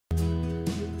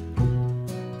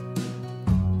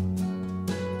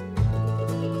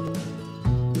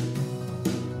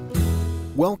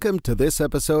Welcome to this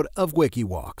episode of Wiki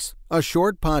Walks, a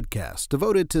short podcast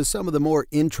devoted to some of the more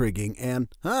intriguing and,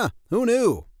 who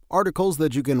knew, articles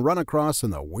that you can run across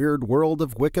in the weird world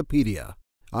of Wikipedia.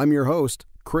 I'm your host,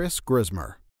 Chris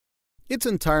Grismer. It's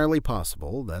entirely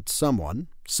possible that someone,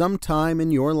 sometime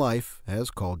in your life,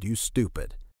 has called you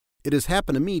stupid. It has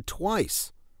happened to me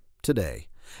twice today,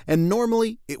 and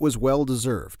normally it was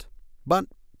well-deserved. But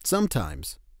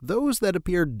sometimes, those that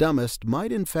appear dumbest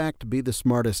might in fact be the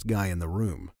smartest guy in the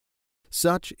room.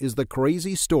 Such is the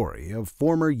crazy story of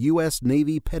former U.S.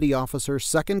 Navy Petty Officer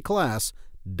Second Class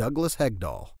Douglas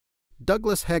Hegdahl.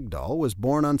 Douglas Hegdahl was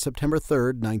born on September 3,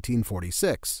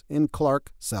 1946, in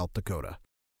Clark, South Dakota.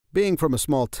 Being from a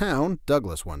small town,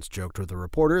 Douglas once joked with a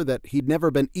reporter that he'd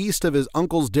never been east of his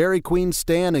uncle's Dairy Queen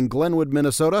stand in Glenwood,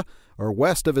 Minnesota, or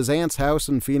west of his aunt's house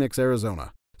in Phoenix,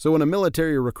 Arizona. So when a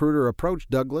military recruiter approached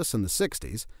Douglas in the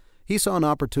 60s, he saw an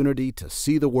opportunity to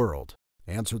see the world,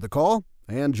 answer the call,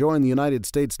 and join the United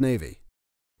States Navy.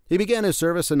 He began his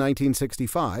service in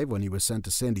 1965 when he was sent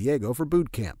to San Diego for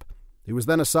boot camp. He was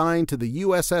then assigned to the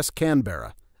USS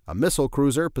Canberra, a missile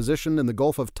cruiser positioned in the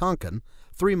Gulf of Tonkin,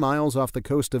 3 miles off the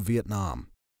coast of Vietnam.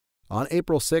 On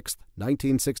April 6,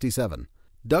 1967,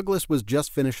 Douglas was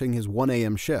just finishing his 1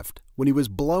 a.m. shift when he was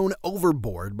blown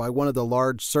overboard by one of the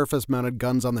large surface-mounted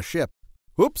guns on the ship.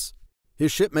 Whoops!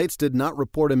 His shipmates did not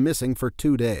report him missing for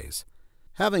 2 days.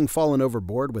 Having fallen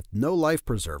overboard with no life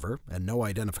preserver and no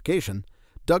identification,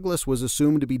 Douglas was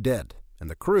assumed to be dead, and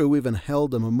the crew even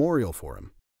held a memorial for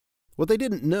him. What they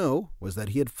didn't know was that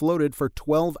he had floated for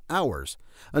 12 hours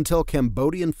until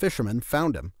Cambodian fishermen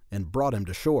found him and brought him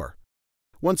to shore.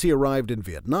 Once he arrived in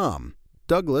Vietnam,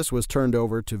 Douglas was turned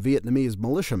over to Vietnamese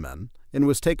militiamen and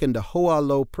was taken to Hoa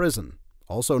Lo Prison,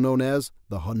 also known as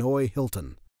the Hanoi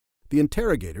Hilton. The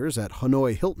interrogators at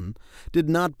Hanoi Hilton did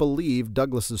not believe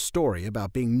Douglas's story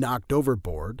about being knocked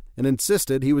overboard and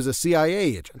insisted he was a CIA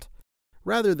agent.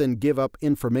 Rather than give up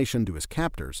information to his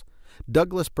captors,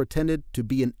 Douglas pretended to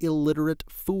be an illiterate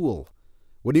fool.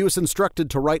 When he was instructed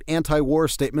to write anti-war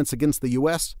statements against the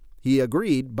U.S., he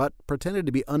agreed but pretended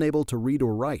to be unable to read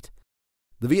or write.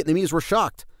 The Vietnamese were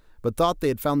shocked, but thought they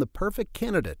had found the perfect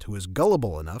candidate who was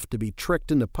gullible enough to be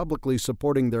tricked into publicly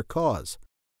supporting their cause.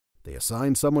 They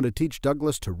assigned someone to teach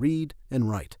Douglas to read and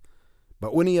write.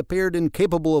 But when he appeared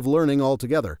incapable of learning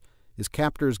altogether, his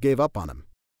captors gave up on him.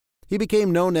 He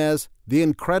became known as the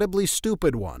Incredibly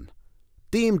Stupid One.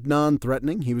 Deemed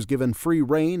non-threatening, he was given free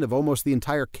rein of almost the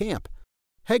entire camp.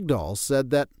 Hegdahl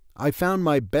said that, "I found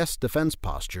my best defense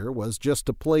posture was just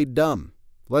to play dumb.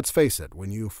 Let's face it,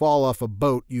 when you fall off a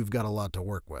boat, you've got a lot to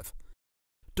work with."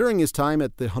 During his time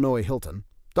at the Hanoi Hilton,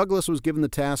 Douglas was given the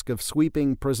task of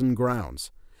sweeping prison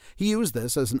grounds. He used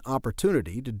this as an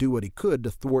opportunity to do what he could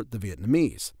to thwart the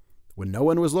Vietnamese. When no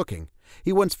one was looking,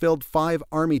 he once filled 5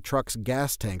 army trucks'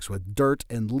 gas tanks with dirt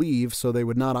and leaves so they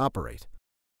would not operate.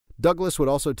 Douglas would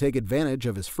also take advantage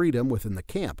of his freedom within the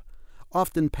camp,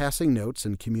 often passing notes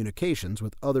and communications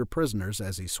with other prisoners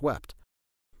as he swept.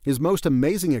 His most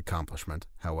amazing accomplishment,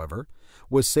 however,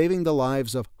 was saving the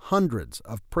lives of hundreds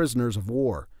of prisoners of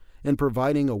war and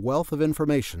providing a wealth of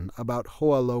information about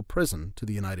Hoa Lo Prison to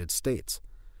the United States.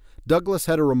 Douglas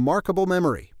had a remarkable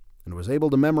memory and was able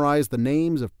to memorize the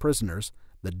names of prisoners,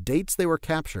 the dates they were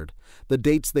captured, the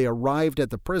dates they arrived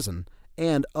at the prison,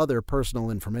 and other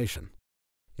personal information.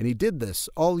 And he did this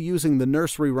all using the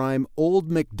nursery rhyme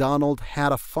Old McDonald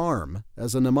Had a Farm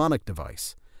as a mnemonic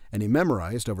device, and he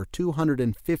memorized over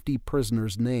 250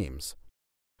 prisoners' names.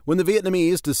 When the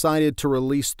Vietnamese decided to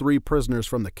release 3 prisoners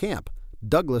from the camp,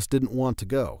 Douglas didn't want to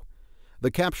go.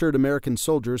 The captured American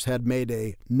soldiers had made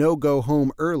a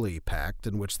no-go-home-early pact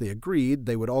in which they agreed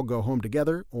they would all go home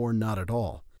together or not at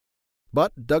all.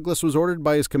 But Douglas was ordered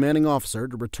by his commanding officer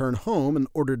to return home in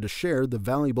order to share the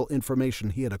valuable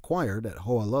information he had acquired at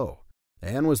Hoa Lo,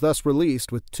 and was thus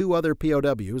released with 2 other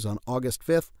POWs on August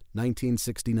 5,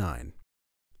 1969.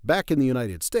 Back in the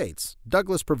United States,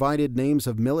 Douglas provided names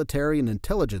of military and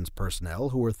intelligence personnel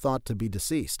who were thought to be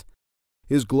deceased.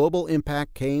 His global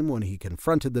impact came when he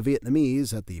confronted the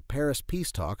Vietnamese at the Paris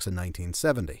peace talks in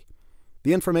 1970.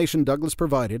 The information Douglas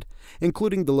provided,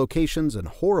 including the locations and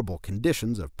horrible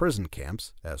conditions of prison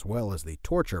camps, as well as the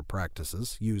torture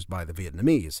practices used by the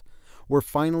Vietnamese, were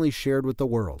finally shared with the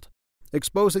world.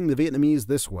 Exposing the Vietnamese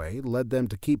this way led them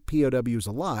to keep POWs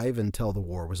alive until the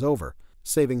war was over,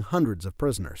 saving hundreds of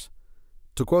prisoners.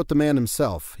 To quote the man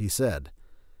himself, he said,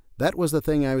 "That was the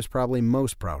thing I was probably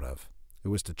most proud of. It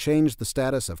was to change the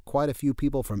status of quite a few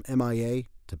people from MIA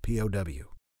to POW."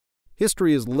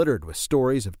 History is littered with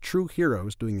stories of true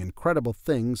heroes doing incredible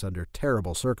things under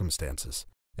terrible circumstances.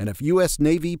 And if U.S.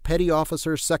 Navy Petty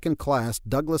Officer Second Class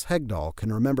Douglas Hegdahl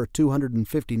can remember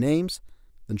 250 names,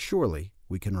 then surely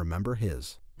we can remember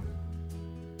his.